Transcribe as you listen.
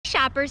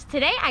Zappers,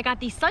 today I got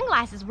these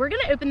sunglasses. We're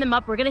gonna open them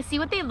up, we're gonna see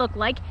what they look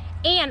like,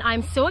 and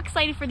I'm so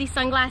excited for these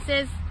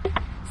sunglasses.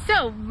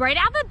 So right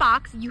out of the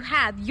box, you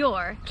have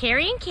your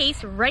carrying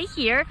case right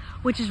here,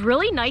 which is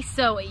really nice.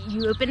 So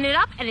you open it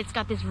up and it's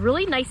got this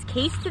really nice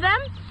case to them,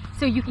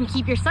 so you can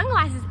keep your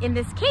sunglasses in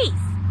this case.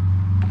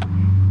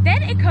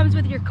 Then it comes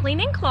with your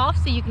cleaning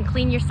cloth, so you can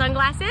clean your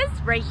sunglasses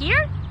right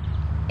here.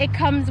 It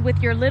comes with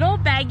your little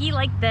baggie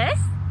like this.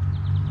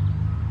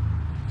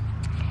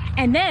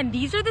 And then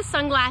these are the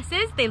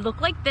sunglasses. They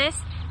look like this.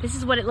 This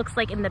is what it looks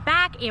like in the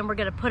back, and we're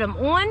gonna put them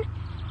on.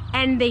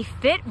 And they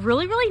fit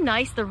really, really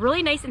nice. They're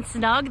really nice and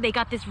snug. They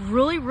got this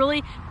really,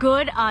 really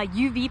good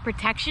UV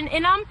protection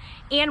in them.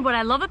 And what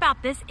I love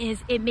about this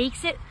is it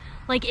makes it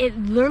like it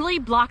literally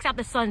blocks out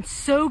the sun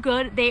so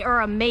good. They are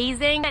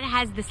amazing. It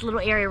has this little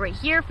area right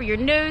here for your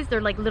nose.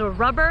 They're like little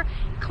rubber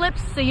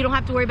clips, so you don't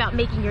have to worry about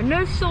making your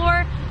nose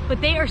sore.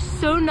 But they are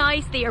so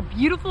nice. They are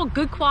beautiful,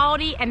 good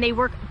quality, and they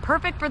work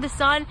perfect for the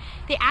sun.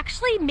 They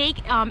actually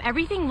make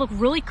everything look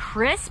really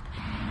crisp.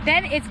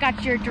 Then it's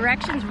got your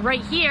directions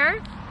right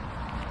here.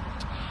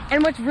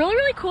 And what's really,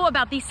 really cool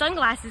about these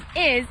sunglasses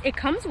is it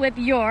comes with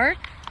your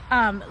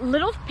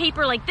little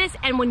paper like this,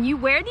 and when you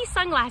wear these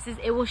sunglasses,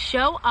 it will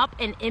show up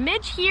an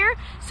image here.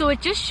 So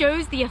it just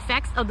shows the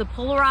effects of the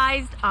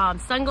polarized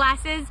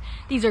sunglasses.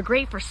 These are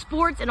great for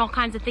sports and all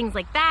kinds of things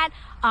like that.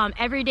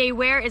 Everyday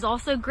wear is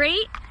also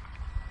great.